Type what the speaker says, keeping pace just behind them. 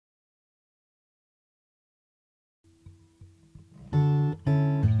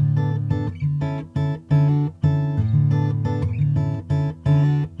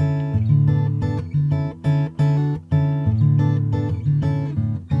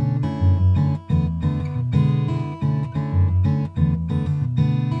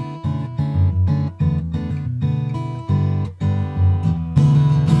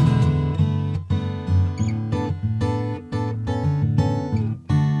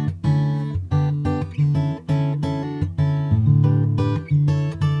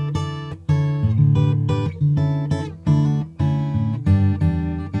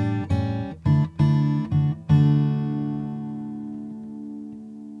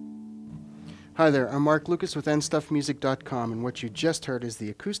Hi there, I'm Mark Lucas with nstuffmusic.com, and what you just heard is the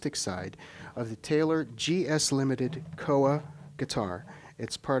acoustic side of the Taylor GS Limited Koa guitar.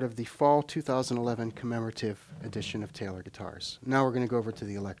 It's part of the Fall 2011 commemorative edition of Taylor guitars. Now we're going to go over to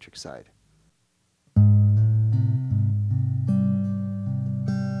the electric side.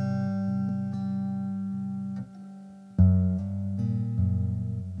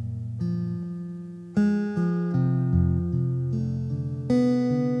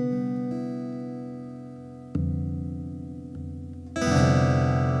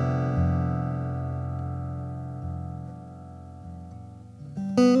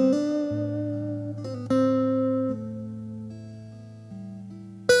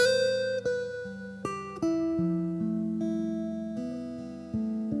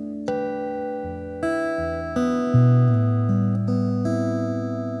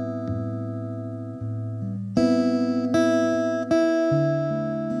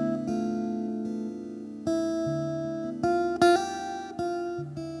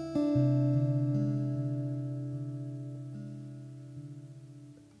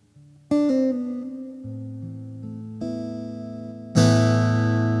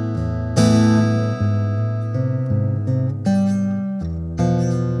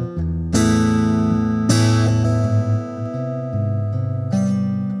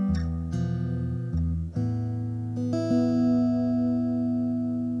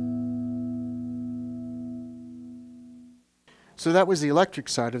 So that was the electric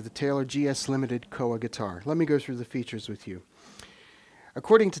side of the Taylor GS Limited Koa guitar. Let me go through the features with you.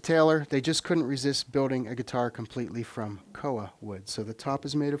 According to Taylor, they just couldn't resist building a guitar completely from koa wood. So the top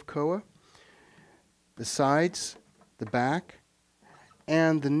is made of koa, the sides, the back,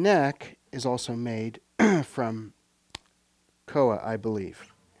 and the neck is also made from koa, I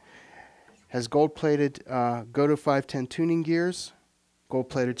believe. Has gold-plated Gotoh 510 tuning gears,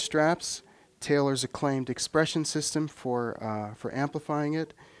 gold-plated straps, Taylor's acclaimed expression system for amplifying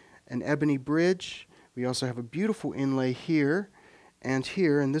it, an ebony bridge. We also have a beautiful inlay here, and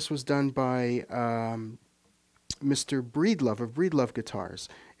this was done by Mr. Breedlove of Breedlove Guitars.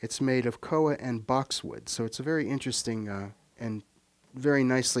 It's made of koa and boxwood, so it's a very interesting and very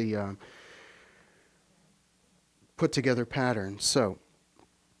nicely put together pattern.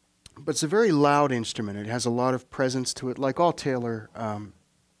 But it's a very loud instrument. It has a lot of presence to it, like all Taylor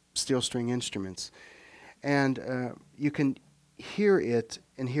steel string instruments, and you can hear it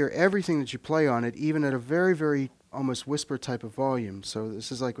and hear everything that you play on it, even at a very, very almost whisper type of volume. So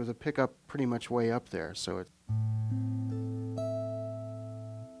this is like with a pickup pretty much way up there. So it.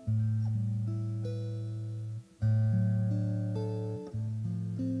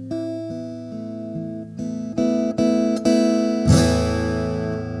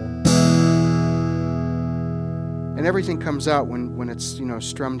 And everything comes out when it's, you know,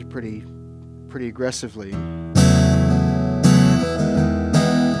 strummed pretty aggressively.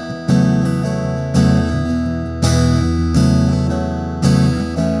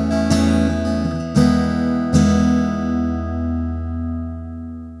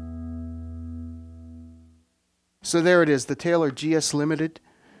 So there it is, the Taylor GS Limited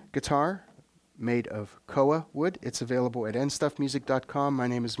guitar made of koa wood. It's available at nstuffmusic.com. My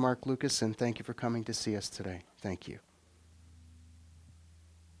name is Mark Lucas, and thank you for coming to see us today. Thank you.